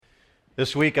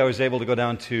This week I was able to go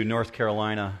down to North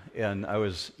Carolina, and I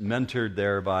was mentored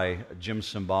there by Jim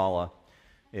Cymbala.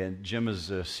 And Jim is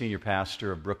a senior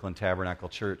pastor of Brooklyn Tabernacle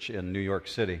Church in New York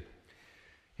City.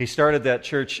 He started that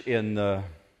church in the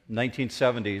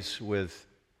 1970s with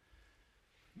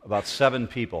about 7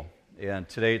 people, and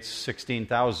today it's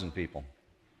 16,000 people.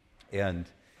 And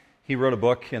he wrote a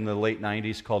book in the late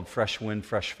 90s called Fresh Wind,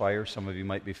 Fresh Fire. Some of you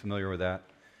might be familiar with that.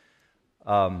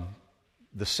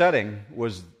 The setting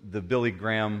was the Billy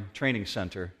Graham Training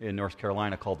Center in North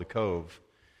Carolina called The Cove.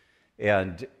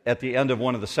 And at the end of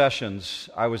one of the sessions,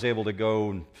 I was able to go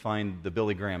and find the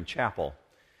Billy Graham Chapel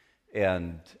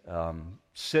and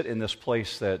sit in this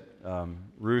place that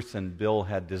Ruth and Bill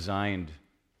had designed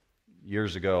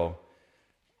years ago.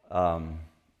 And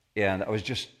I was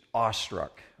just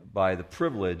awestruck by the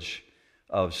privilege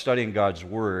of studying God's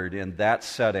Word in that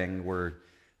setting where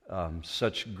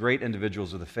such great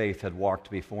individuals of the faith had walked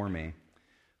before me.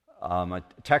 I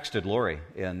texted Lori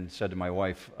and said to my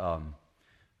wife,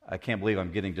 I can't believe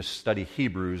I'm getting to study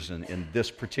Hebrews in this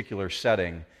particular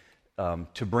setting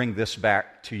to bring this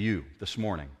back to you this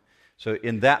morning. So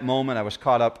in that moment, I was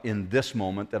caught up in this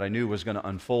moment that I knew was going to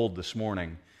unfold this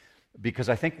morning, because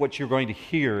I think what you're going to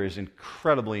hear is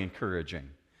incredibly encouraging.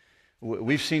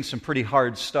 We've seen some pretty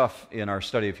hard stuff in our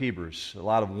study of Hebrews, a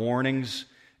lot of warnings,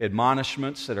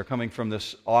 admonishments that are coming from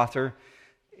this author,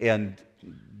 and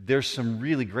there's some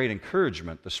really great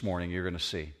encouragement this morning you're going to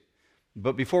see.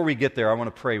 But before we get there, I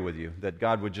want to pray with you that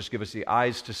God would just give us the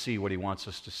eyes to see what He wants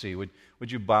us to see. Would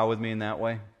you bow with me in that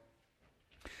way?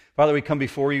 Father, we come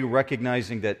before you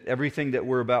recognizing that everything that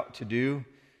we're about to do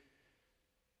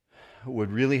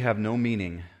would really have no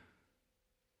meaning,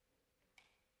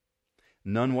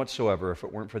 none whatsoever, if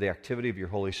it weren't for the activity of your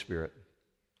Holy Spirit.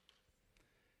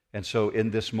 And so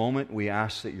in this moment, we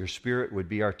ask that your Spirit would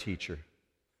be our teacher,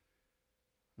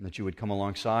 and that you would come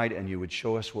alongside and you would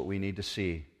show us what we need to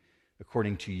see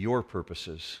according to your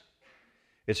purposes.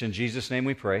 It's in Jesus' name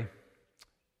we pray.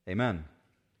 Amen.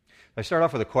 I start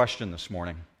off with a question this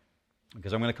morning,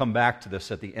 because I'm going to come back to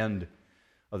this at the end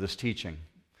of this teaching.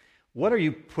 What are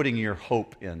you putting your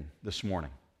hope in this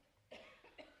morning?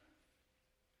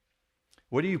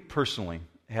 What do you personally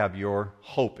have your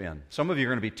hope in? Some of you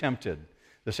are going to be tempted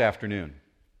this afternoon.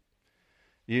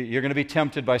 You're going to be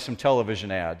tempted by some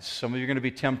television ads. Some of you are going to be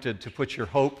tempted to put your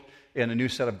hope in a new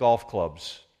set of golf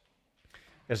clubs,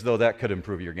 as though that could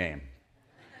improve your game.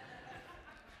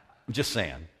 I'm just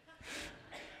saying.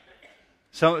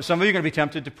 Some of you are going to be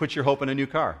tempted to put your hope in a new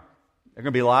car. There are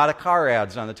going to be a lot of car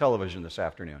ads on the television this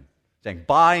afternoon saying,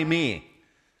 "Buy me.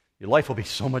 Your life will be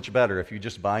so much better if you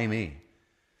just buy me."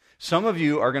 Some of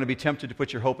you are going to be tempted to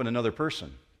put your hope in another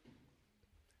person.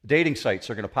 Dating sites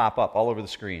are going to pop up all over the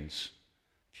screens.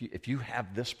 If you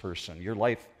have this person, your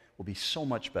life will be so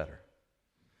much better.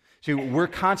 See, we're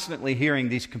constantly hearing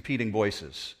these competing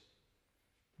voices.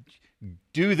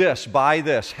 Do this, buy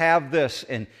this, have this,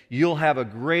 and you'll have a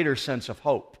greater sense of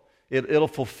hope. It'll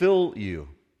fulfill you.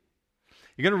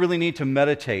 You're going to really need to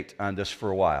meditate on this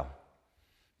for a while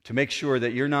to make sure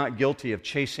that you're not guilty of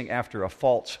chasing after a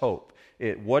false hope.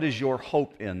 What is your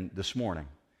hope in this morning?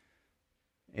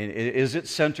 And is it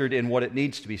centered in what it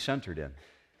needs to be centered in?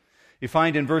 You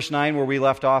find in verse 9 where we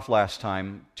left off last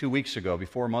time, 2 weeks ago,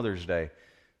 before Mother's Day,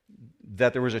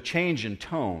 that there was a change in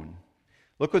tone.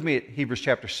 Look with me at Hebrews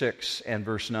chapter 6 and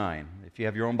verse 9. If you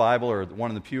have your own Bible or the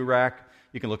one in the pew rack,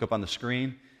 you can look up on the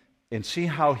screen and see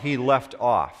how he left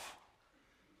off.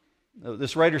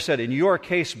 This writer said, "In your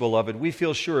case, beloved, we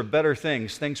feel sure of better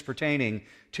things, things pertaining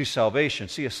to salvation."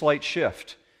 See, a slight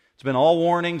shift. It's been all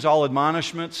warnings, all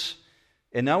admonishments,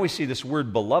 and now we see this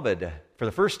word beloved for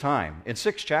the first time in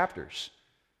 6 chapters.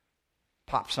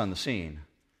 Pops on the scene.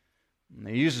 And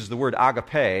he uses the word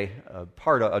agape,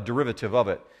 a derivative of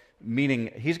it,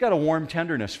 meaning he's got a warm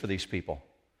tenderness for these people.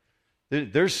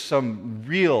 There's some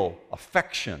real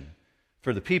affection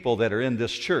for the people that are in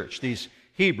this church, these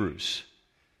Hebrews.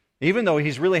 Even though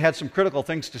he's really had some critical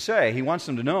things to say, he wants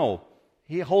them to know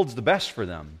he holds the best for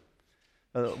them.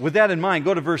 With that in mind,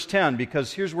 go to verse 10,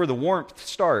 because here's where the warmth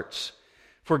starts.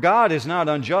 "For God is not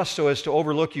unjust so as to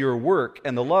overlook your work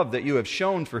and the love that you have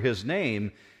shown for His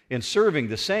name in serving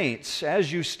the saints,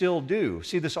 as you still do."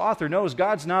 See, this author knows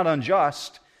God's not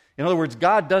unjust. In other words,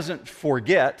 God doesn't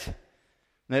forget.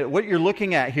 What you're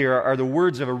looking at here are the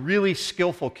words of a really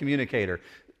skillful communicator.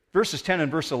 Verses 10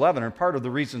 and verse 11 are part of the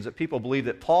reasons that people believe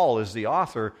that Paul is the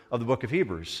author of the book of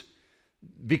Hebrews,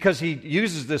 because he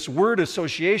uses this word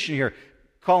association here,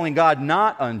 calling God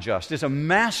not unjust. It's a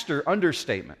master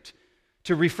understatement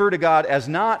to refer to God as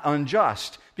not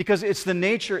unjust, because it's the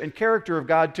nature and character of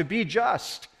God to be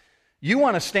just. You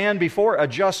want to stand before a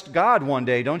just God one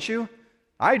day, don't you?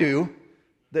 I do.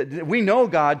 That we know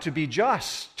God to be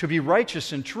just, to be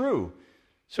righteous and true.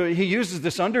 So he uses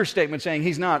this understatement saying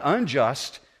he's not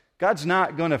unjust. God's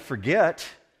not going to forget.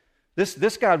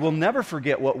 This God will never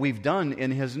forget what we've done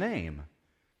in his name.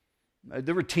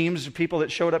 There were teams of people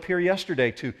that showed up here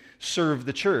yesterday to serve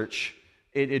the church,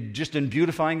 just in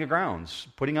beautifying the grounds,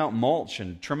 putting out mulch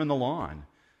and trimming the lawn.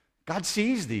 God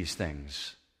sees these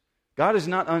things. God is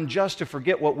not unjust to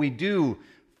forget what we do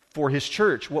for his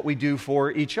church, what we do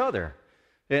for each other.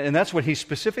 And that's what he's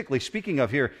specifically speaking of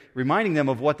here, reminding them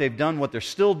of what they've done, what they're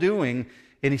still doing.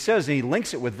 And he says, and he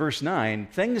links it with verse 9,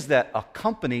 things that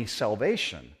accompany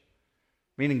salvation.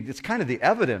 Meaning it's kind of the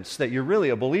evidence that you're really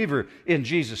a believer in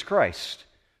Jesus Christ.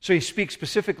 So he speaks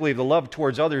specifically of the love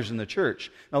towards others in the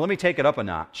church. Now let me take it up a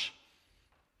notch.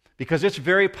 Because it's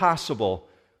very possible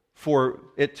for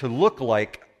it to look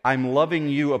like I'm loving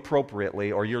you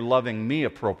appropriately or you're loving me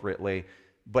appropriately,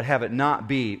 but have it not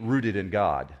be rooted in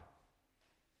God.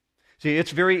 See,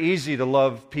 it's very easy to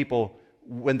love people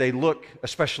when they look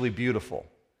especially beautiful,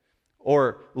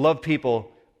 or love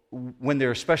people when they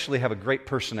especially have a great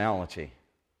personality.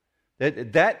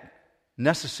 That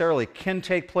necessarily can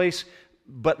take place,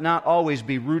 but not always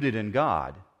be rooted in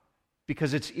God,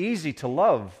 because it's easy to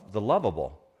love the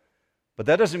lovable, but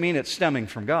that doesn't mean it's stemming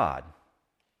from God.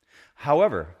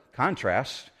 However,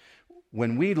 contrast,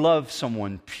 when we love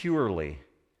someone purely,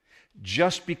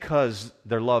 just because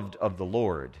they're loved of the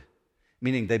Lord,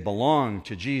 meaning they belong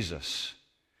to Jesus.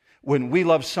 When we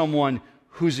love someone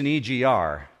who's an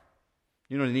EGR,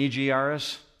 you know what an EGR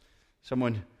is?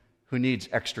 Someone who needs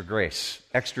extra grace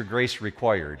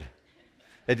required.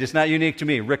 It's not unique to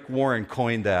me. Rick Warren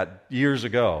coined that years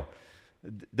ago.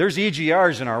 There's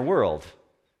EGRs in our world.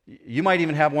 You might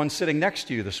even have one sitting next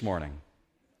to you this morning.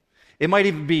 It might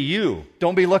even be you.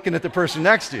 Don't be looking at the person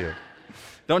next to you.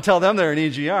 Don't tell them they're an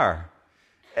EGR.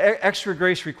 Extra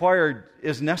grace required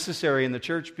is necessary in the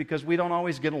church because we don't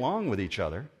always get along with each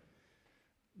other.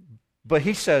 But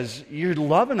he says you're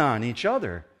loving on each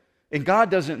other, and God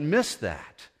doesn't miss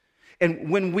that. And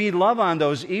when we love on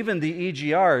those, even the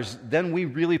EGRs, then we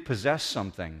really possess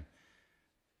something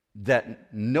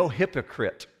that no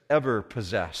hypocrite ever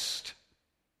possessed,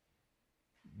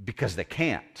 because they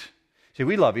can't. See,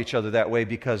 we love each other that way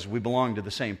because we belong to the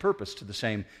same purpose, to the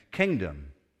same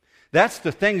kingdom. That's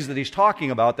the things that he's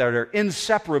talking about that are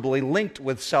inseparably linked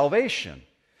with salvation.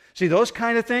 See, those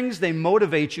kind of things, they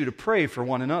motivate you to pray for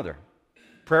one another.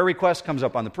 Prayer request comes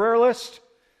up on the prayer list.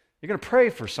 You're going to pray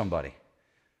for somebody.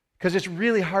 Because it's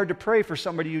really hard to pray for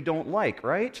somebody you don't like,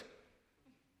 right?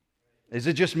 Is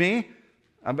it just me?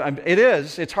 It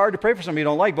is. It's hard to pray for somebody you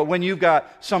don't like, but when you've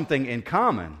got something in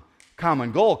common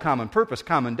goal, common purpose,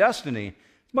 common destiny,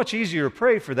 it's much easier to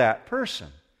pray for that person.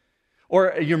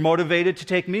 Or you're motivated to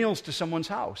take meals to someone's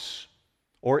house.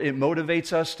 Or it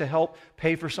motivates us to help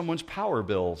pay for someone's power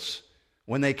bills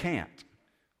when they can't.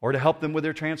 Or to help them with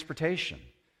their transportation.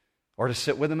 Or to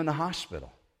sit with them in the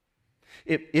hospital.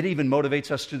 It even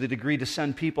motivates us to the degree to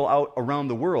send people out around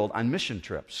the world on mission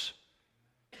trips.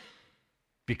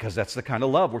 Because that's the kind of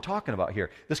love we're talking about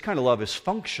here. This kind of love is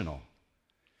functional.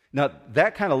 Now,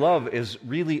 that kind of love is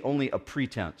really only a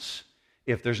pretense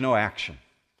if there's no action.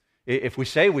 If we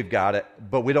say we've got it,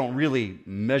 but we don't really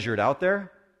measure it out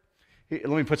there, let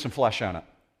me put some flesh on it.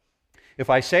 If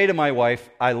I say to my wife,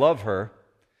 I love her,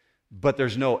 but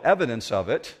there's no evidence of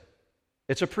it,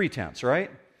 it's a pretense, right?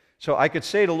 So I could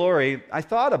say to Lori, I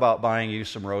thought about buying you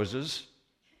some roses.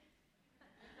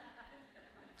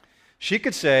 She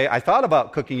could say, I thought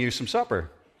about cooking you some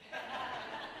supper.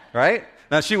 Right?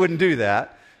 Now, she wouldn't do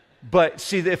that. But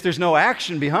see, if there's no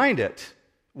action behind it,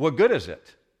 what good is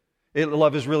it?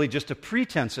 Love is really just a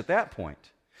pretense at that point.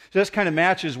 So this kind of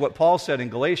matches what Paul said in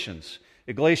Galatians.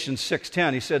 In Galatians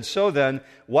 6:10, he said, so then,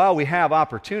 while we have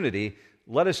opportunity,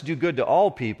 let us do good to all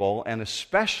people, and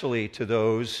especially to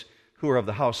those who are of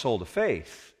the household of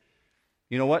faith.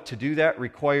 You know what? To do that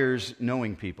requires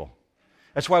knowing people.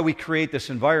 That's why we create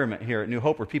this environment here at New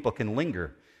Hope where people can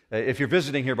linger. If you're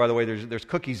visiting here, by the way, there's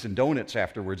cookies and donuts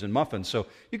afterwards and muffins, so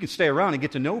you can stay around and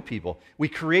get to know people. We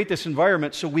create this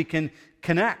environment so we can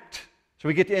connect, so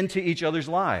we get into each other's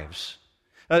lives.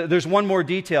 There's one more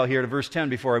detail here to verse 10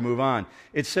 before I move on.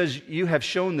 It says, you have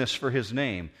shown this for his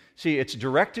name. See, it's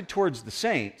directed towards the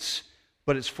saints,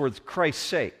 but it's for Christ's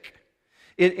sake.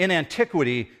 In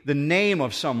antiquity, the name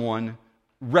of someone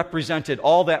represented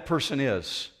all that person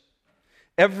is.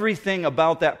 Everything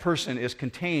about that person is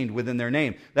contained within their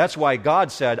name. That's why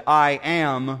God said, I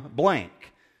am blank,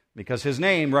 because his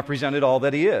name represented all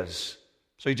that he is.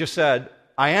 So he just said,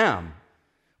 I am.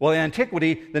 Well, in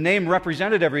antiquity, the name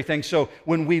represented everything. So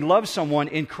when we love someone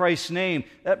in Christ's name,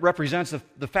 that represents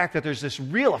the fact that there's this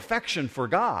real affection for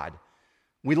God.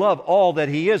 We love all that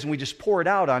He is, and we just pour it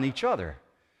out on each other.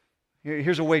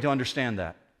 Here's a way to understand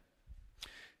that.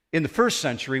 In the first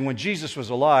century, when Jesus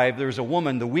was alive, there was a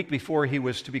woman the week before He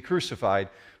was to be crucified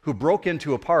who broke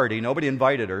into a party. Nobody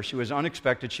invited her. She was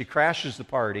unexpected. She crashes the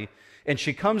party, and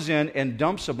she comes in and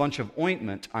dumps a bunch of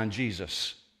ointment on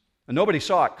Jesus. And nobody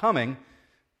saw it coming.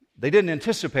 They didn't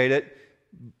anticipate it,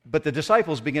 but the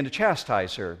disciples began to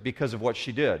chastise her because of what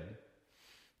she did.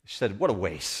 She said, "What a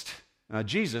waste."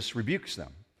 Jesus rebukes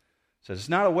them. He says, "It's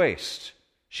not a waste.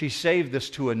 She saved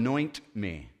this to anoint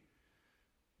me."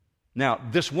 Now,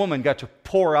 this woman got to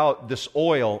pour out this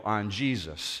oil on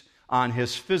Jesus, on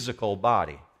His physical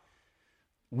body.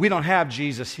 We don't have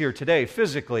Jesus here today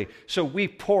physically, so we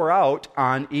pour out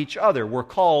on each other. We're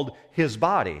called His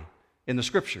body in the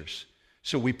Scriptures.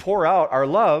 So we pour out our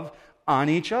love on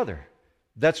each other.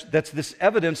 That's this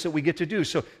evidence that we get to do.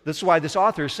 So this is why this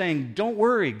author is saying, don't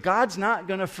worry, God's not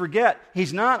going to forget.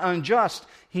 He's not unjust.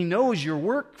 He knows your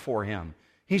work for Him.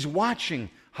 He's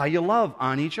watching how you love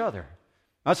on each other.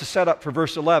 That's a setup for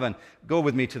verse 11. Go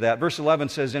with me to that. Verse 11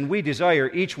 says, "And we desire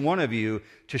each one of you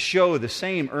to show the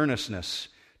same earnestness,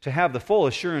 to have the full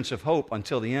assurance of hope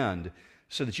until the end,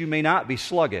 so that you may not be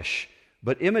sluggish,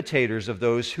 but imitators of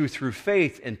those who through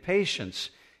faith and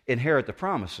patience inherit the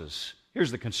promises."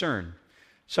 Here's the concern.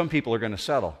 Some people are going to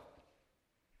settle.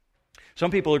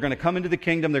 Some people are going to come into the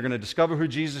kingdom, they're going to discover who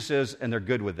Jesus is, and they're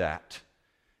good with that.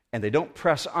 And they don't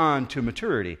press on to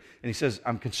maturity. And he says,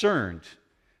 I'm concerned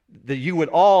that you would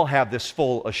all have this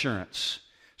full assurance.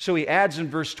 So he adds in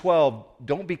verse 12,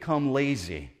 don't become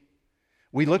lazy.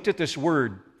 We looked at this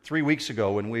word 3 weeks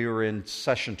ago when we were in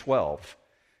session 12.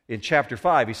 In chapter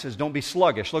 5, he says, don't be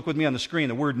sluggish. Look with me on the screen,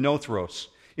 the word nothros.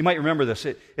 You might remember this.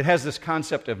 It has this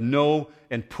concept of no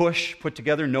and push put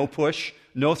together, no push.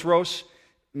 Nothros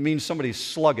means somebody's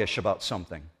sluggish about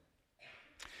something.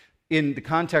 In the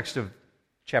context of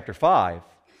chapter 5,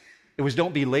 it was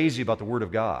don't be lazy about the Word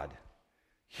of God.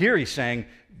 Here he's saying,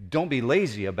 don't be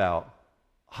lazy about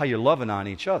how you're loving on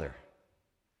each other.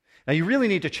 Now you really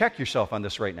need to check yourself on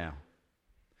this right now.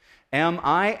 Am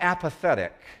I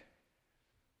apathetic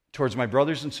towards my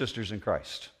brothers and sisters in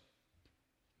Christ?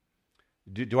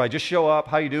 Do I just show up,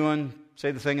 how you doing,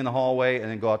 say the thing in the hallway, and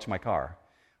then go out to my car?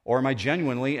 Or am I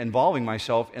genuinely involving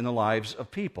myself in the lives of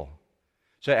people?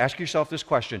 So ask yourself this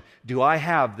question, do I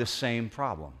have this same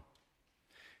problem?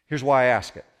 Here's why I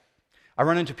ask it. I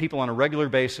run into people on a regular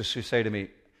basis who say to me,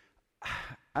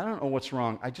 I don't know what's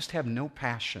wrong, I just have no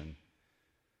passion.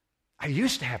 I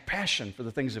used to have passion for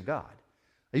the things of God.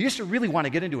 I used to really want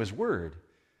to get into His Word.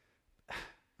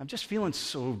 I'm just feeling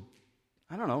so,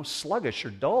 sluggish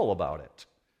or dull about it.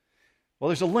 Well,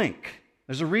 there's a link.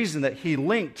 There's a reason that he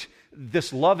linked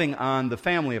this loving on the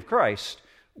family of Christ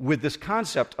with this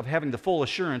concept of having the full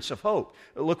assurance of hope.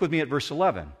 Look with me at verse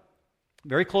 11.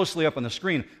 Very closely up on the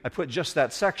screen, I put just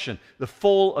that section, the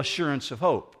full assurance of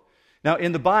hope. Now,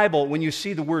 in the Bible, when you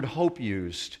see the word hope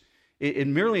used, it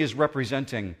merely is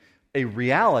representing a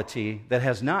reality that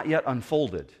has not yet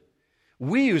unfolded.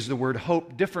 We use the word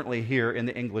hope differently here in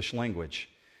the English language.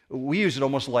 We use it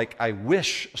almost like I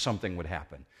wish something would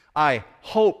happen. I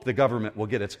hope the government will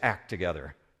get its act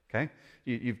together. Okay?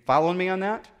 You following me on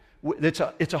that? It's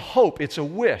a hope, it's a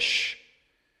wish.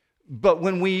 But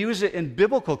when we use it in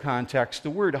biblical context, the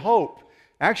word hope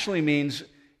actually means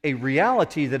a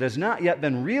reality that has not yet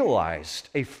been realized,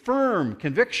 a firm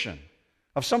conviction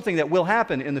of something that will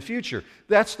happen in the future.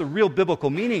 That's the real biblical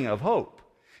meaning of hope.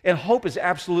 And hope is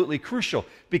absolutely crucial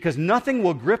because nothing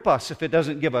will grip us if it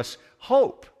doesn't give us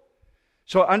hope.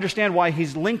 So understand why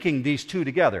he's linking these two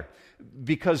together.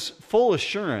 Because full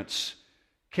assurance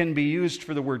can be used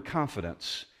for the word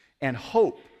confidence, and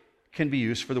hope can be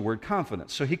used for the word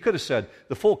confidence. So he could have said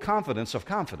the full confidence of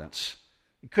confidence.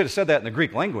 He could have said that in the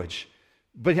Greek language.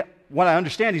 But what I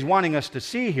understand he's wanting us to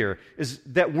see here is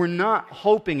that we're not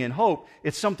hoping in hope.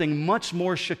 It's something much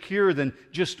more secure than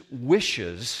just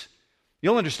wishes.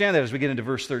 You'll understand that as we get into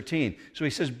verse 13. So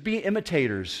he says, be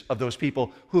imitators of those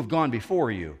people who have gone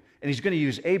before you. And he's going to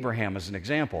use Abraham as an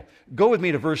example. Go with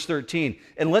me to verse 13,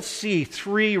 and let's see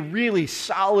 3 really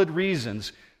solid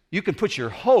reasons you can put your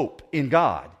hope in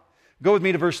God. Go with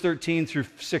me to verse 13 through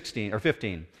 16 or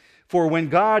 15. For when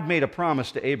God made a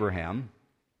promise to Abraham,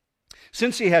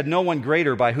 since he had no one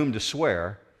greater by whom to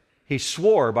swear, he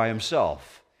swore by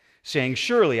himself, saying,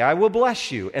 surely I will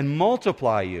bless you and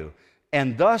multiply you.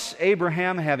 And thus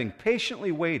Abraham, having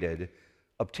patiently waited,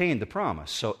 obtained the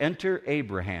promise. So enter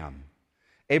Abraham.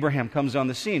 Abraham comes on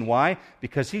the scene. Why?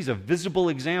 Because he's a visible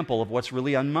example of what's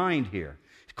really on mind here.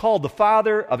 called the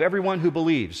father of everyone who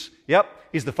believes. Yep,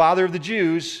 he's the father of the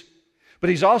Jews, but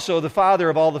he's also the father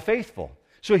of all the faithful.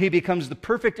 So he becomes the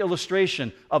perfect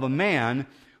illustration of a man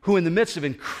who, in the midst of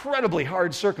incredibly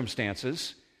hard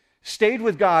circumstances, stayed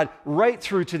with God right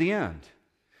through to the end.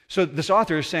 So this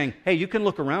author is saying, hey, you can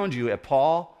look around you at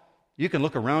Paul, you can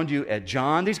look around you at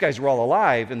John. These guys were all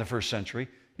alive in the first century.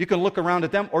 You can look around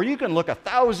at them, or you can look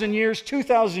 1,000 years,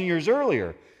 2,000 years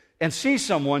earlier and see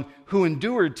someone who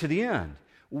endured to the end.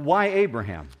 Why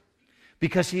Abraham?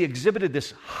 Because he exhibited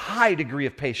this high degree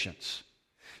of patience.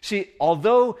 See,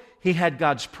 although he had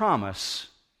God's promise,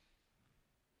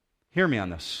 hear me on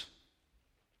this.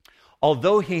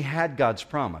 Although he had God's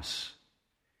promise,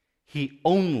 he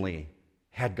only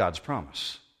had God's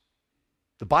promise.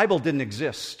 The Bible didn't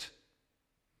exist.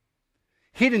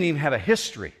 He didn't even have a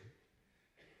history.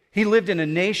 He lived in a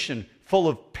nation full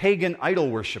of pagan idol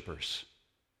worshipers.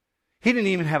 He didn't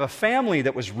even have a family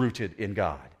that was rooted in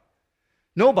God.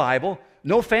 No Bible,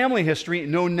 no family history,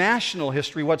 no national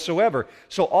history whatsoever.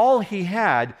 So all he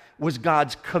had was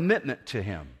God's commitment to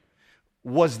him.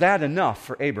 Was that enough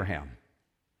for Abraham?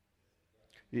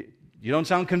 You don't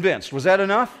sound convinced. Was that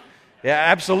enough? Yeah,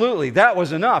 absolutely. That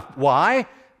was enough. Why?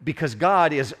 Because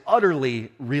God is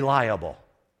utterly reliable.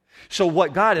 So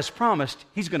what God has promised,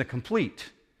 he's going to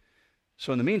complete.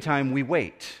 So in the meantime, we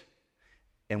wait.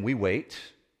 And we wait.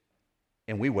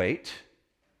 And we wait.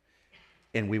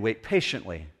 And we wait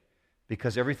patiently.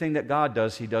 Because everything that God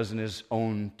does, he does in his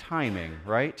own timing,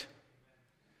 right?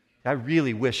 I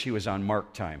really wish he was on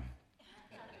Mark time.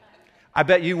 I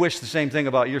bet you wish the same thing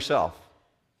about yourself.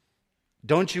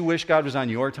 Don't you wish God was on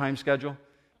your time schedule?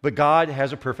 But God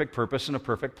has a perfect purpose and a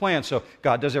perfect plan. So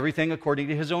God does everything according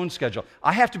to his own schedule.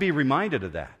 I have to be reminded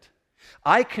of that.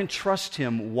 I can trust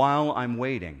him while I'm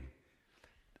waiting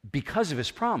because of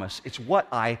his promise. It's what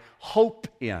I hope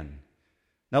in.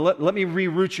 Now let me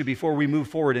reroute you before we move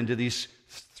forward into these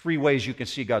three ways you can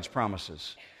see God's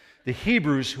promises. The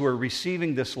Hebrews who are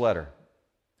receiving this letter,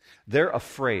 they're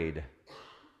afraid.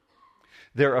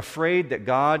 They're afraid that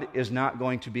God is not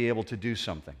going to be able to do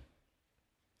something.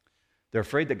 They're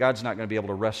afraid that God's not going to be able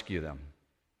to rescue them.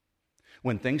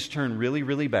 When things turn really,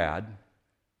 really bad,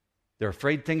 they're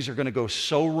afraid things are going to go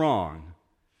so wrong,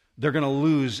 they're going to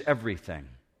lose everything.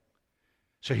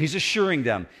 So he's assuring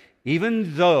them,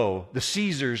 even though the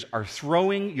Caesars are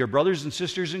throwing your brothers and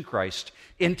sisters in Christ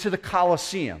into the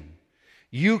Colosseum,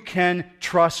 you can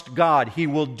trust God. He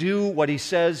will do what he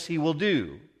says he will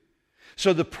do.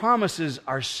 So the promises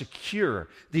are secure.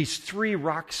 These three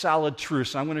rock-solid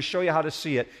truths. I'm going to show you how to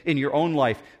see it in your own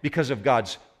life because of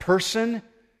God's person,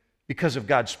 because of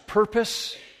God's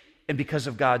purpose, and because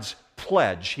of God's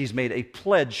pledge. He's made a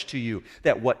pledge to you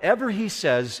that whatever he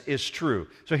says is true.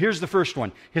 So here's the first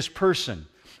one, his person.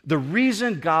 The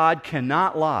reason God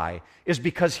cannot lie is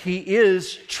because he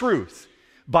is truth.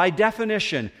 By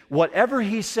definition, whatever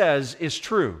he says is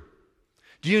true.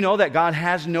 Do you know that God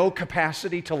has no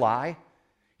capacity to lie?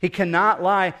 He cannot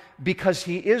lie because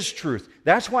he is truth.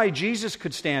 That's why Jesus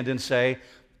could stand and say,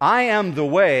 I am the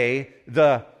way,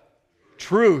 the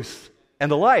truth,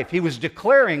 and the life. He was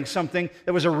declaring something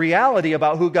that was a reality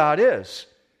about who God is.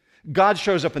 God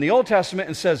shows up in the Old Testament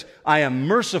and says, I am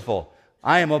merciful.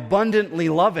 I am abundantly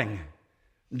loving.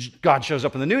 God shows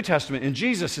up in the New Testament in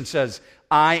Jesus and says,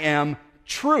 I am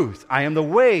truth. I am the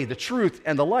way, the truth,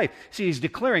 and the life. See, he's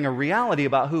declaring a reality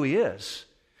about who he is.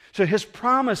 So his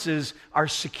promises are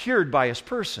secured by his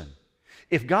person.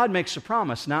 If God makes a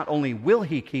promise, not only will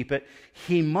he keep it,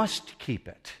 he must keep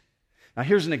it. Now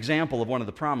here's an example of one of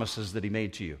the promises that he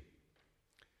made to you.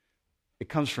 It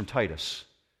comes from Titus.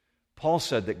 Paul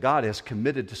said that God has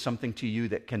committed to something to you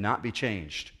that cannot be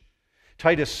changed.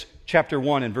 Titus chapter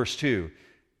 1 and verse 2,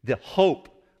 the hope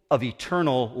of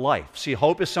eternal life. See,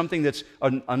 hope is something that's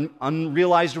an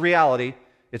unrealized reality.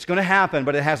 It's going to happen,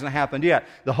 but it hasn't happened yet.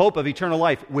 The hope of eternal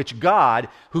life, which God,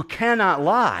 who cannot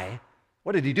lie,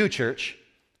 what did he do, church?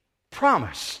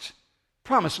 Promised.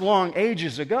 Promised long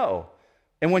ages ago.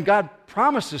 And when God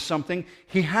promises something,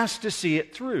 he has to see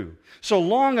it through. So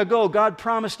long ago, God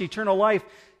promised eternal life,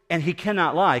 and he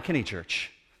cannot lie, can he,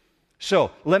 church?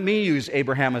 So let me use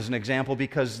Abraham as an example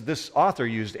because this author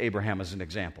used Abraham as an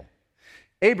example.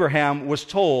 Abraham was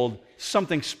told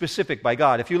something specific by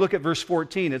God. If you look at verse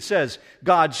 14, it says,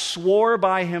 God swore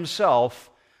by himself,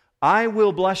 I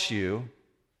will bless you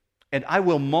and I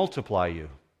will multiply you.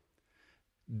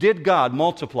 Did God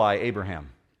multiply Abraham?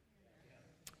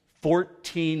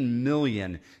 14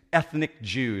 million ethnic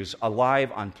Jews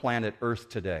alive on planet Earth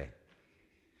today.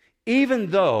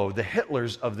 Even though the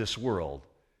Hitlers of this world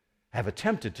have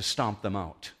attempted to stomp them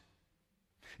out.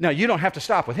 Now, you don't have to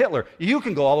stop with Hitler. You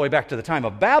can go all the way back to the time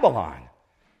of Babylon.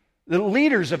 The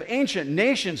leaders of ancient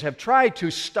nations have tried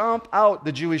to stomp out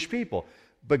the Jewish people.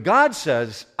 But God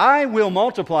says, I will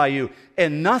multiply you,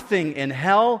 and nothing in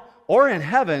hell or in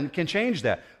heaven can change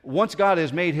that. Once God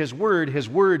has made His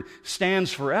word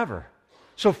stands forever.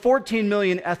 So 14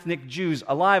 million ethnic Jews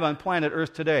alive on planet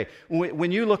Earth today.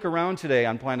 When you look around today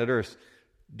on planet Earth,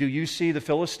 do you see the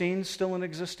Philistines still in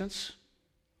existence?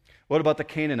 What about the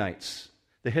Canaanites,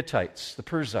 the Hittites, the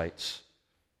Perizzites?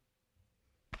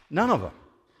 None of them.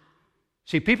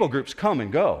 See, people groups come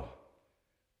and go.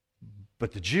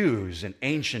 But the Jews, an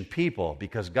ancient people,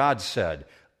 because God said,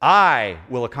 I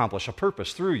will accomplish a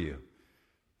purpose through you.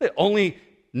 The only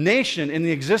nation in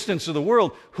the existence of the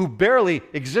world who barely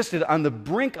existed on the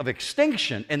brink of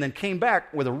extinction and then came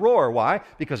back with a roar. Why?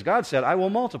 Because God said, I will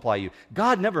multiply you.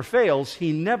 God never fails.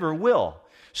 He never will.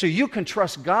 So you can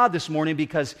trust God this morning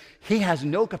because He has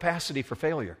no capacity for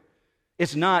failure.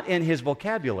 It's not in His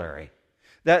vocabulary.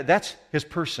 That's His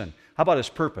person. How about His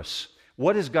purpose?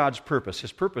 What is God's purpose?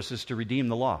 His purpose is to redeem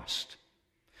the lost.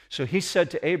 So He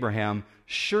said to Abraham,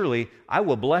 surely I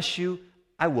will bless you,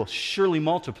 I will surely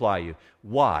multiply you.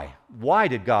 Why? Why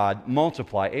did God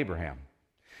multiply Abraham?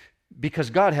 Because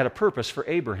God had a purpose for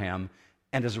Abraham,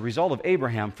 and as a result of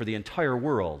Abraham, for the entire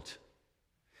world.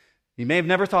 You may have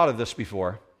never thought of this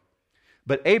before,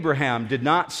 but Abraham did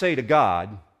not say to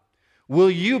God, will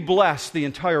you bless the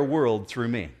entire world through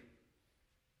me?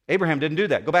 Abraham didn't do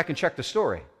that. Go back and check the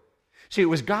story. See, it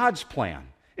was God's plan.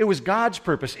 It was God's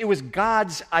purpose. It was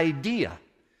God's idea.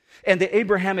 And the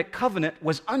Abrahamic covenant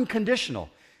was unconditional.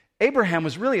 Abraham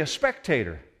was really a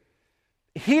spectator.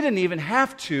 He didn't even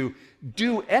have to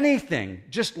do anything.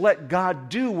 Just let God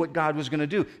do what God was going to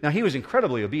do. Now, he was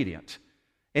incredibly obedient.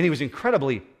 And he was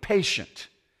incredibly patient.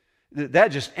 That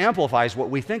just amplifies what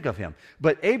we think of him.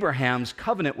 But Abraham's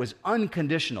covenant was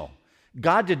unconditional.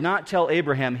 God did not tell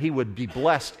Abraham he would be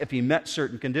blessed if he met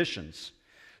certain conditions.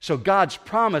 So God's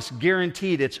promise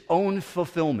guaranteed its own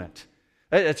fulfillment.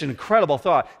 It's an incredible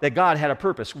thought that God had a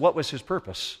purpose. What was His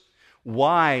purpose?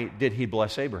 Why did He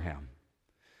bless Abraham?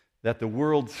 That the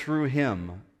world through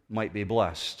him might be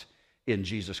blessed in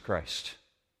Jesus Christ.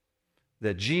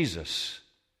 That Jesus,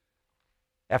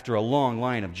 after a long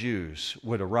line of Jews,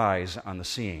 would arise on the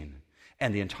scene,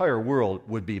 and the entire world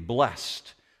would be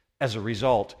blessed as a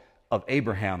result of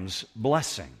Abraham's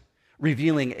blessing,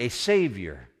 revealing a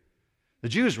Savior. The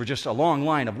Jews were just a long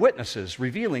line of witnesses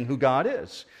revealing who God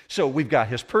is. So we've got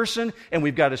His person and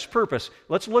we've got His purpose.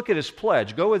 Let's look at His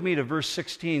pledge. Go with me to verse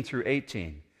 16 through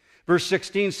 18. Verse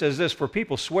 16 says this, for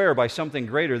people swear by something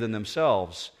greater than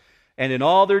themselves, and in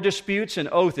all their disputes an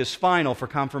oath is final for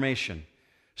confirmation.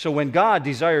 So when God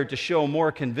desired to show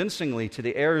more convincingly to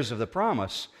the heirs of the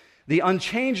promise the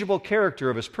unchangeable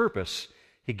character of His purpose,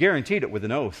 He guaranteed it with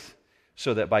an oath,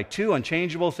 so that by two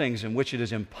unchangeable things in which it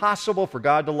is impossible for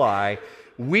God to lie,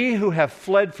 we who have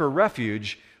fled for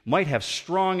refuge might have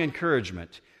strong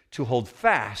encouragement to hold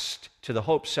fast to the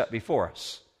hope set before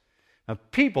us. Now,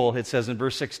 people, it says in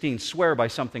verse 16, swear by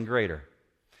something greater.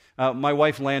 My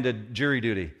wife landed jury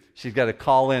duty. She's got to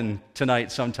call in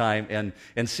tonight sometime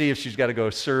and see if she's got to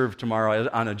go serve tomorrow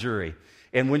on a jury.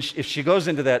 And if she goes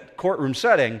into that courtroom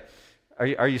setting,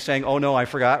 are you saying, oh no, I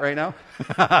forgot right now?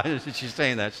 She's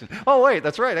saying that. Oh wait,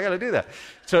 that's right, I got to do that.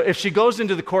 So if she goes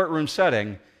into the courtroom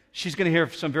setting, she's going to hear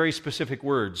some very specific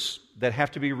words that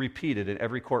have to be repeated in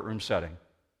every courtroom setting.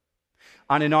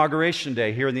 On Inauguration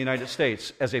Day here in the United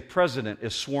States, as a president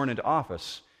is sworn into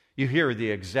office, you hear the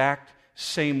exact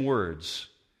same words.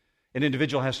 An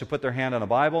individual has to put their hand on a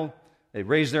Bible, they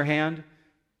raise their hand,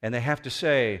 and they have to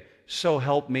say, so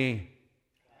help me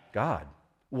God.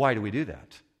 Why do we do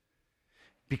that?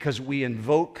 Because we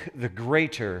invoke the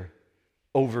greater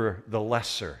over the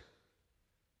lesser.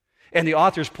 And the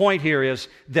author's point here is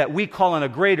that we call on a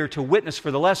greater to witness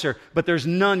for the lesser, but there's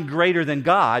none greater than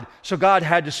God, so God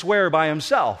had to swear by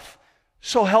Himself.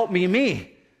 So help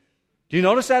me. Do you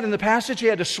notice that in the passage? He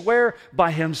had to swear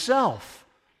by Himself.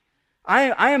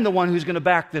 I am the one who's going to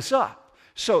back this up.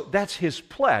 So that's His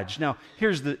pledge. Now,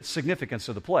 here's the significance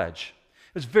of the pledge.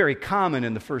 It was very common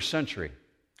in the first century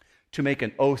to make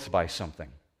an oath by something.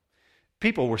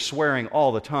 People were swearing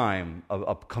all the time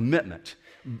a commitment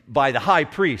by the high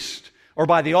priest or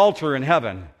by the altar in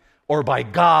heaven or by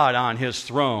God on His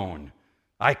throne.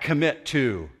 I commit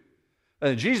to.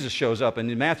 And Jesus shows up, and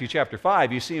in Matthew chapter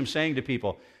 5, you see Him saying to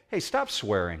people, hey, stop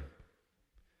swearing.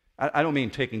 I don't mean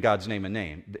taking God's name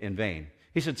in vain.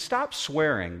 He said, stop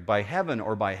swearing by heaven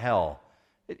or by hell.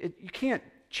 You can't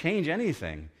change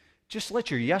anything. Just let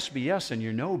your yes be yes and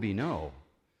your no be no.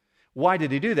 Why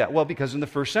did he do that? Well, because in the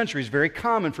first century, it's very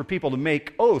common for people to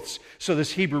make oaths. So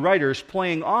this Hebrew writer is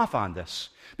playing off on this.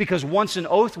 Because once an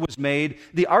oath was made,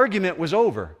 the argument was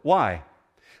over. Why?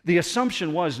 The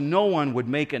assumption was no one would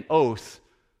make an oath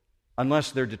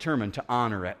unless they're determined to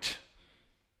honor it.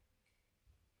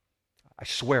 I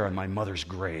swear on my mother's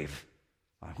grave.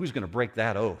 Who's going to break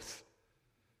that oath?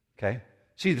 Okay?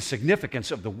 See the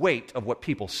significance of the weight of what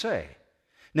people say.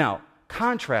 Now,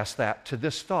 contrast that to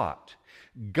this thought.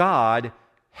 God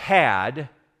had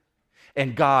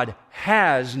and God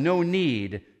has no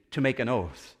need to make an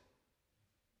oath.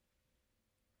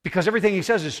 Because everything he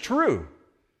says is true.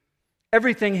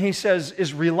 Everything he says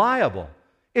is reliable.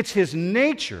 It's his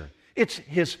nature. It's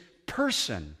his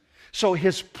person. So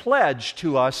his pledge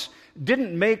to us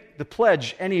didn't make the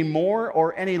pledge any more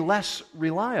or any less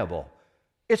reliable.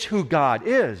 It's who God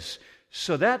is.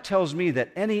 So that tells me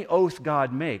that any oath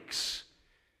God makes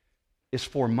is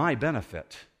for my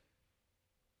benefit.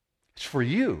 It's for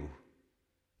you.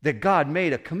 That God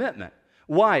made a commitment.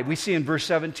 Why? We see in verse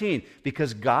 17,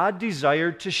 because God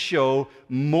desired to show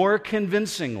more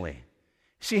convincingly.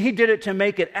 See, he did it to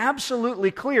make it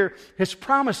absolutely clear his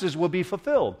promises will be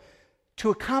fulfilled. To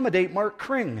accommodate Mark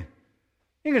Kring.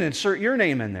 You're going to insert your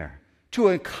name in there. To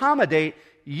accommodate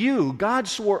you, God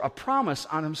swore a promise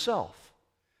on himself.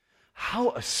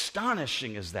 How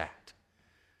astonishing is that?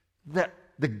 That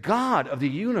the God of the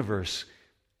universe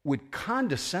would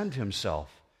condescend himself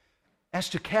as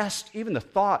to cast even the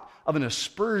thought of an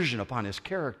aspersion upon his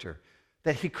character,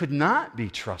 that he could not be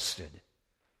trusted.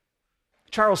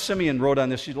 Charles Simeon wrote on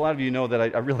this. A lot of you know that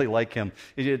I really like him.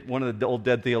 He's one of the old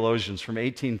dead theologians from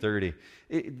 1830.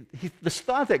 This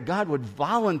thought that God would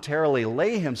voluntarily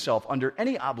lay himself under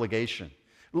any obligation.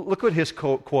 Look at his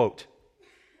quote.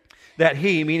 That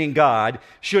he, meaning God,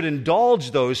 should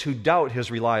indulge those who doubt his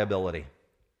reliability,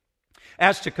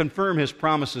 as to confirm his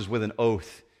promises with an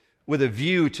oath, with a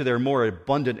view to their more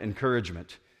abundant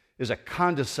encouragement, is a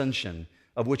condescension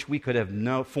of which we could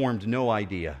have formed no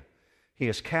idea. He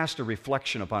has cast a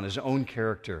reflection upon his own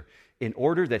character in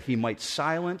order that he might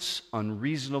silence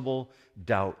unreasonable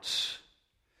doubts.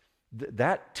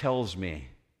 That tells me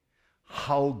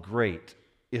how great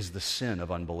is the sin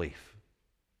of unbelief.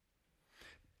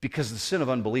 Because the sin of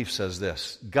unbelief says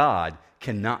this: God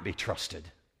cannot be trusted.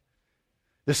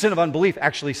 The sin of unbelief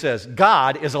actually says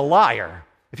God is a liar.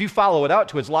 If you follow it out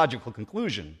to its logical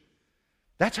conclusion,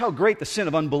 that's how great the sin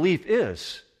of unbelief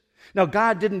is. Now,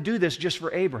 God didn't do this just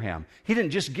for Abraham. He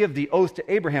didn't just give the oath to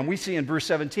Abraham. We see in verse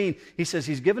 17, he says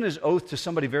he's given his oath to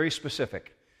somebody very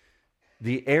specific.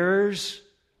 The heirs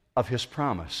of his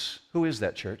promise. Who is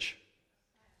that, church?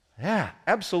 Yeah,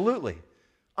 absolutely.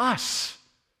 Us.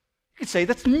 You could say,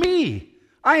 that's me.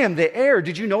 I am the heir.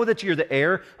 Did you know that you're the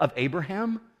heir of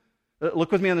Abraham?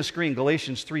 Look with me on the screen,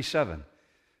 Galatians 3:7.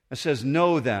 It says,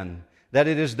 know then that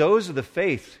it is those of the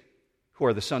faith who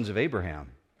are the sons of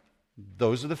Abraham.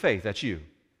 Those of the faith, that's you.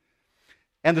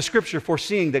 And the scripture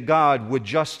foreseeing that God would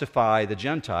justify the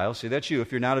Gentiles, see, that's you.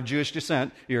 If you're not of Jewish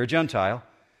descent, you're a Gentile.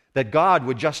 That God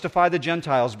would justify the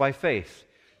Gentiles by faith,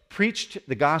 preached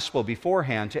the gospel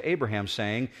beforehand to Abraham,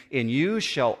 saying, in you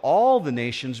shall all the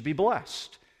nations be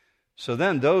blessed. So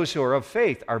then those who are of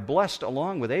faith are blessed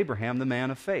along with Abraham, the man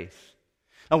of faith.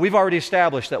 Now, we've already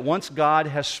established that once God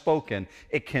has spoken,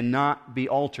 it cannot be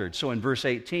altered. So in verse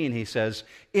 18, he says,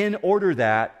 in order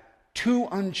that two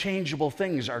unchangeable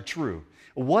things are true.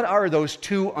 What are those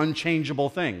two unchangeable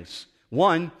things?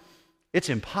 One, it's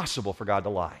impossible for God to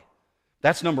lie.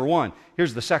 That's number one.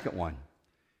 Here's the second one.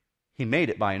 He made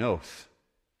it by an oath.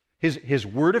 His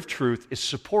word of truth is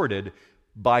supported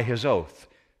by his oath.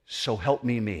 So help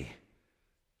me.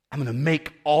 I'm going to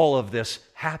make all of this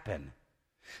happen.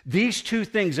 These two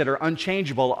things that are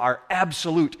unchangeable are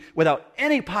absolute, without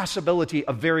any possibility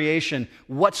of variation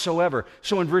whatsoever.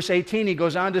 So in verse 18, he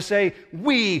goes on to say,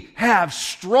 we have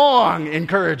strong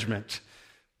encouragement.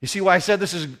 You see why I said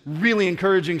this is really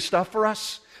encouraging stuff for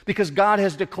us? Because God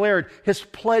has declared his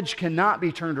pledge cannot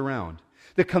be turned around.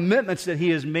 The commitments that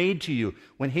he has made to you,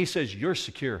 when he says you're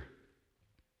secure.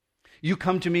 You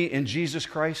come to me in Jesus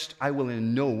Christ, I will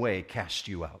in no way cast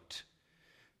you out.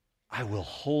 I will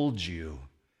hold you,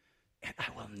 and I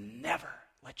will never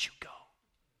let you go.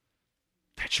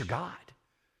 That's your God.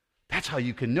 That's how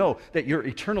you can know that your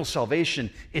eternal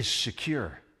salvation is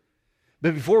secure.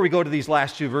 But before we go to these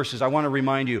last two verses, I want to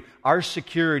remind you, our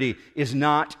security is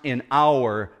not in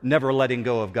our never letting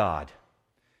go of God.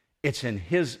 It's in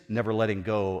his never letting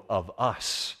go of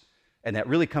us. And that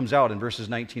really comes out in verses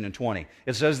 19 and 20.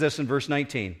 It says this in verse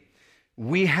 19,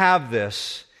 we have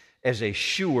this as a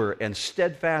sure and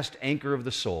steadfast anchor of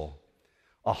the soul,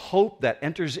 a hope that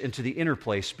enters into the inner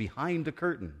place behind the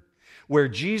curtain, where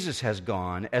Jesus has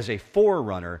gone as a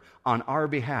forerunner on our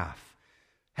behalf,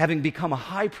 having become a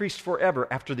high priest forever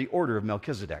after the order of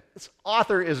Melchizedek. This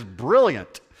author is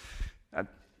brilliant.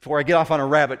 Before I get off on a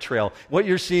rabbit trail, what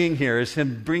you're seeing here is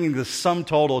him bringing the sum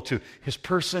total to his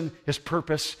person, his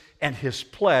purpose, and his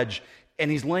pledge, and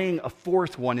he's laying a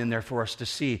fourth one in there for us to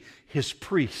see, his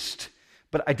priest.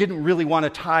 But I didn't really want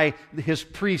to tie his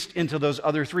priest into those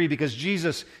other three because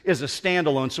Jesus is a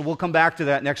standalone. So we'll come back to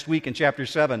that next week in chapter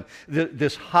 7,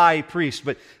 this high priest.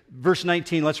 But verse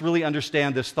 19, let's really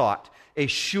understand this thought. A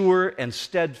sure and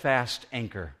steadfast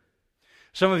anchor.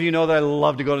 Some of you know that I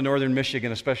love to go to northern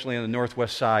Michigan, especially on the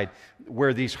northwest side,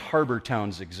 where these harbor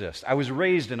towns exist. I was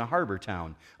raised in a harbor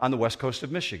town on the west coast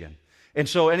of Michigan. And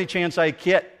so any chance I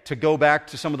get to go back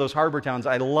to some of those harbor towns,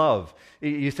 I love.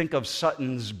 You think of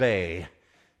Sutton's Bay,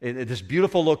 this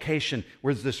beautiful location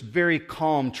where there's this very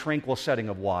calm, tranquil setting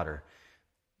of water,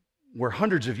 where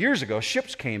hundreds of years ago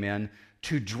ships came in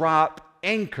to drop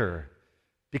anchor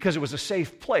because it was a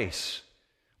safe place.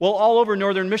 Well, all over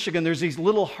northern Michigan, there's these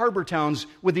little harbor towns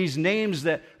with these names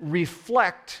that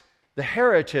reflect the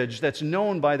heritage that's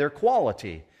known by their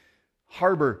quality.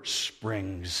 Harbor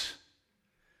Springs,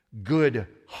 Good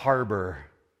Harbor.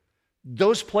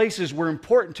 Those places were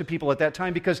important to people at that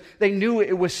time because they knew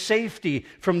it was safety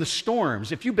from the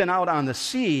storms. If you've been out on the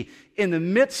sea in the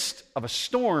midst of a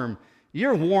storm,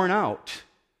 you're worn out.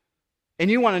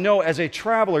 And you want to know, as a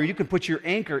traveler, you can put your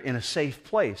anchor in a safe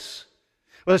place.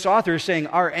 Well, this author is saying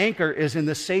our anchor is in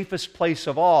the safest place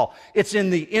of all. It's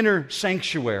in the inner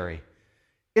sanctuary.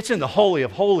 It's in the Holy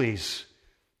of Holies.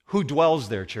 Who dwells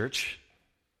there, church?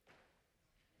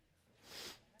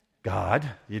 God.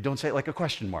 You don't say it like a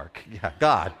question mark. Yeah,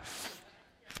 God.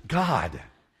 God.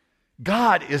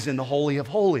 God is in the Holy of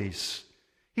Holies.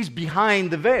 He's behind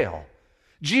the veil.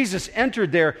 Jesus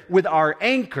entered there with our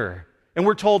anchor, and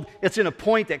we're told it's in a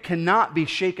point that cannot be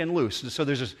shaken loose. And so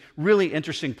there's this really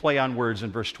interesting play on words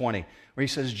in verse 20, where he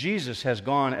says Jesus has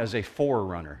gone as a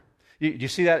forerunner. Do you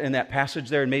see that in that passage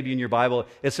there? And maybe in your Bible,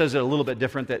 it says it a little bit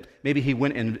different, that maybe he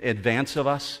went in advance of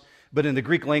us. But in the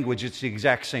Greek language, it's the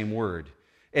exact same word.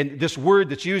 And this word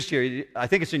that's used here, I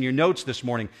think it's in your notes this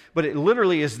morning, but it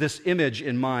literally is this image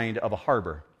in mind of a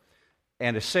harbor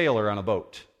and a sailor on a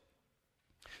boat.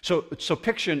 So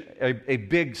picture a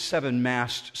big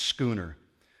 7-mast schooner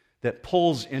that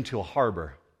pulls into a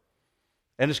harbor,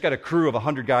 and it's got a crew of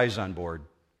 100 guys on board,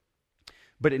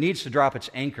 but it needs to drop its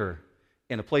anchor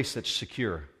in a place that's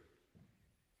secure.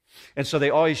 And so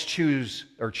they always chose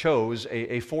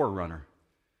a forerunner.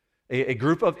 A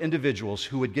group of individuals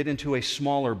who would get into a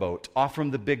smaller boat off from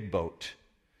the big boat,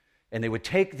 and they would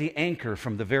take the anchor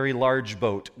from the very large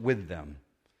boat with them,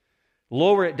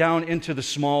 lower it down into the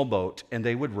small boat, and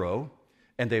they would row,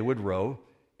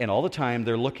 and all the time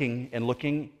they're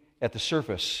looking at the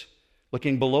surface,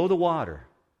 looking below the water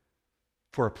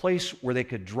for a place where they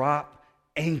could drop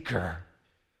anchor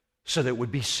so that it would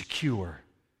be secure.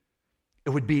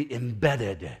 It would be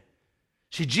embedded.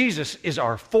 See, Jesus is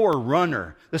our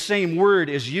forerunner. The same word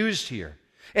is used here.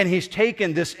 And he's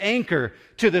taken this anchor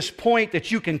to this point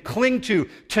that you can cling to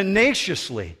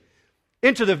tenaciously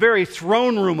into the very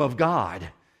throne room of God.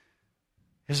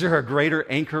 Is there a greater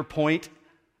anchor point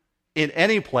in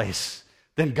any place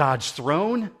than God's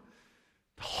throne?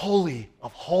 The Holy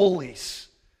of Holies.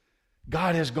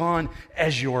 God has gone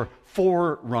as your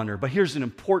forerunner. But here's an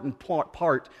important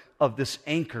part of this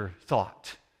anchor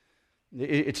thought.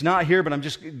 It's not here, but I'm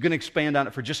just going to expand on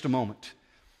it for just a moment.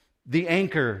 The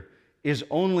anchor is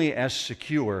only as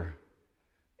secure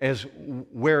as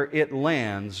where it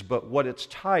lands, but what it's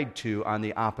tied to on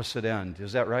the opposite end.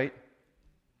 Is that right?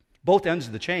 Both ends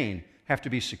of the chain have to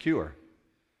be secure.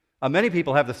 Many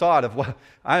people have the thought of, well,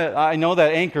 I know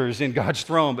that anchor is in God's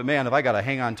throne, but man, have I got to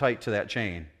hang on tight to that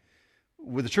chain.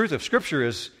 Well, the truth of Scripture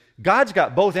is God's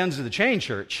got both ends of the chain,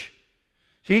 church.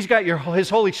 He's got His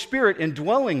Holy Spirit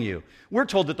indwelling you. We're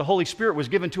told that the Holy Spirit was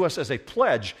given to us as a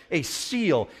pledge, a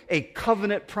seal, a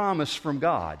covenant promise from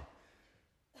God,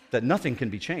 that nothing can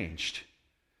be changed.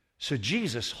 So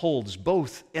Jesus holds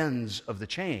both ends of the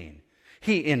chain.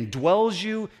 He indwells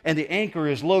you, and the anchor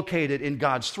is located in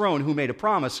God's throne, who made a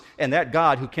promise, and that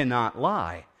God who cannot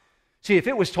lie. See, if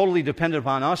it was totally dependent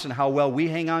upon us and how well we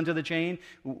hang on to the chain,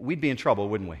 we'd be in trouble,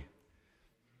 wouldn't we?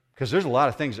 Because there's a lot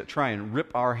of things that try and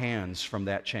rip our hands from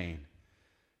that chain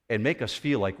and make us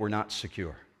feel like we're not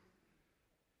secure.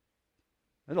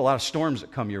 There's a lot of storms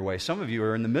that come your way. Some of you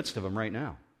are in the midst of them right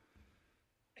now.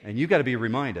 And you've got to be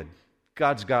reminded,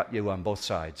 God's got you on both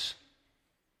sides.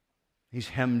 He's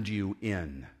hemmed you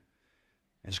in.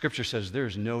 And Scripture says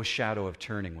there's no shadow of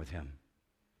turning with Him.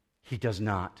 He does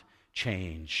not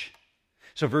change.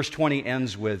 So verse 20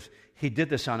 ends with, He did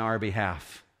this on our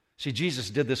behalf. See, Jesus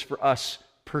did this for us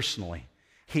personally.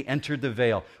 He entered the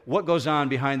veil. What goes on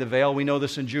behind the veil? We know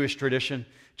this in Jewish tradition,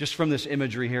 just from this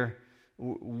imagery here.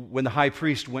 When the high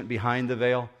priest went behind the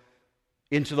veil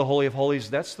into the Holy of Holies,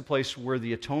 that's the place where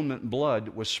the atonement blood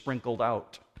was sprinkled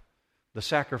out. The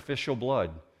sacrificial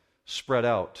blood spread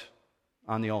out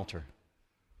on the altar.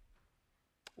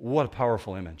 What a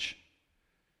powerful image.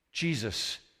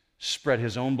 Jesus spread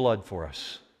his own blood for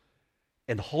us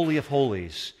in the Holy of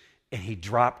Holies, and he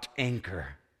dropped anchor.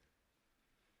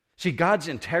 See, God's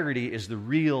integrity is the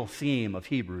real theme of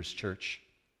Hebrews, church.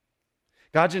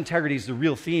 God's integrity is the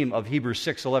real theme of Hebrews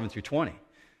 6:11 through 20,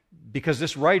 because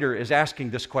this writer is asking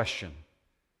this question: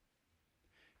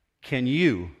 can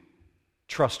you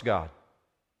trust God?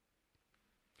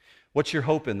 What's your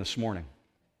hope in this morning?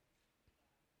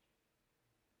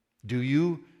 Do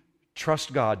you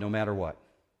trust God no matter what?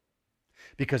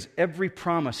 Because every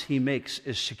promise he makes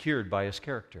is secured by his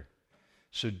character.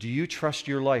 So do you trust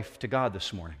your life to God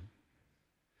this morning?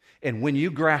 And when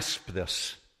you grasp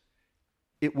this,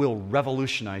 it will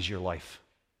revolutionize your life.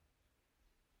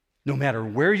 No matter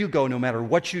where you go, no matter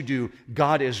what you do,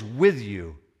 God is with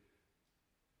you.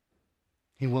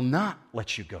 He will not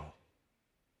let you go.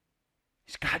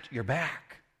 He's got your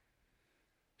back.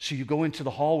 So you go into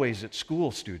the hallways at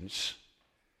school, students,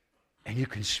 and you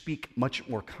can speak much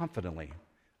more confidently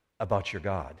about your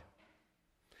God.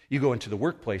 You go into the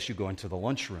workplace, you go into the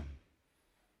lunchroom,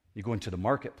 you go into the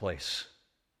marketplace.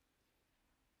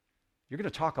 You're going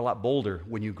to talk a lot bolder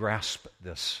when you grasp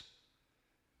this,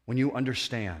 when you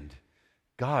understand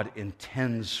God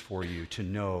intends for you to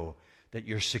know that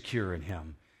you're secure in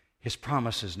Him. His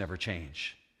promises never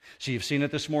change. So you've seen it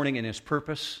this morning in His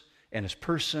purpose and His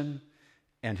person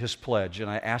and His pledge. And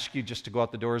I ask you just to go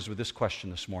out the doors with this question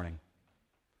this morning.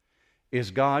 Is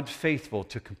God faithful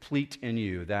to complete in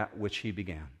you that which He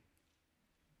began?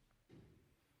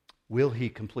 Will He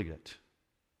complete it?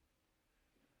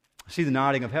 I see the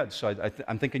nodding of heads, so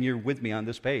I'm thinking you're with me on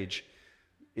this page.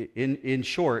 In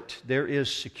short, there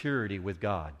is security with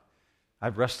God.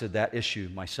 I've wrested that issue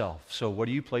myself. So what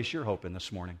do you place your hope in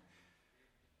this morning?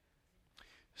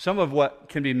 Some of what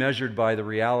can be measured by the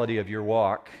reality of your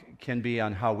walk can be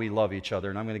on how we love each other,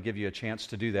 and I'm going to give you a chance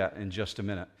to do that in just a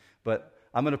minute. But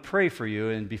I'm going to pray for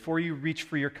you, and before you reach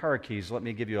for your car keys, let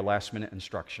me give you a last-minute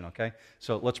instruction, okay?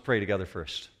 So let's pray together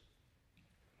first.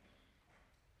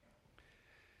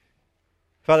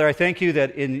 Father, I thank you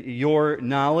that in your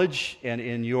knowledge and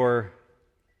in your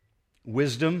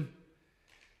wisdom,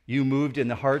 you moved in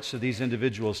the hearts of these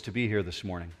individuals to be here this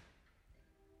morning.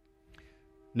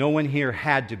 No one here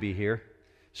had to be here.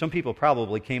 Some people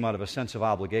probably came out of a sense of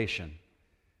obligation.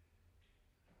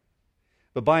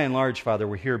 But by and large, Father,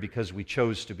 we're here because we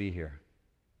chose to be here.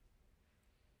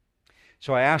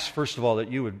 So I ask, first of all,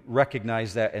 that you would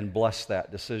recognize that and bless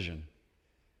that decision.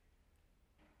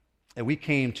 And we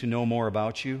came to know more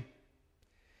about you.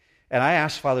 And I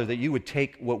ask, Father, that you would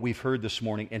take what we've heard this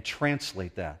morning and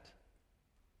translate that.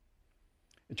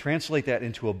 And translate that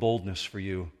into a boldness for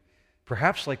you,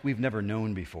 perhaps like we've never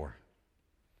known before.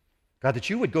 God, that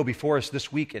you would go before us this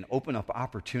week and open up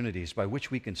opportunities by which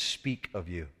we can speak of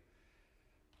you.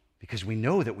 Because we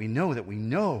know that we know that we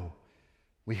know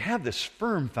we have this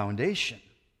firm foundation.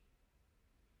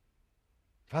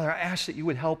 Father, I ask that you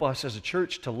would help us as a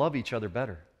church to love each other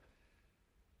better.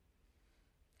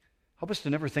 Help us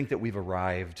to never think that we've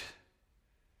arrived.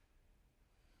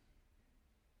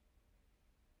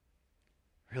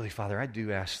 Really, Father, I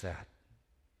do ask that.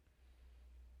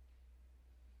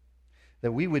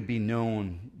 That we would be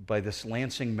known by this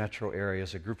Lansing metro area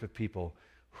as a group of people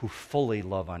who fully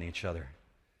love on each other.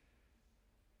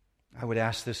 I would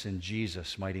ask this in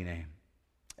Jesus' mighty name.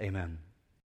 Amen.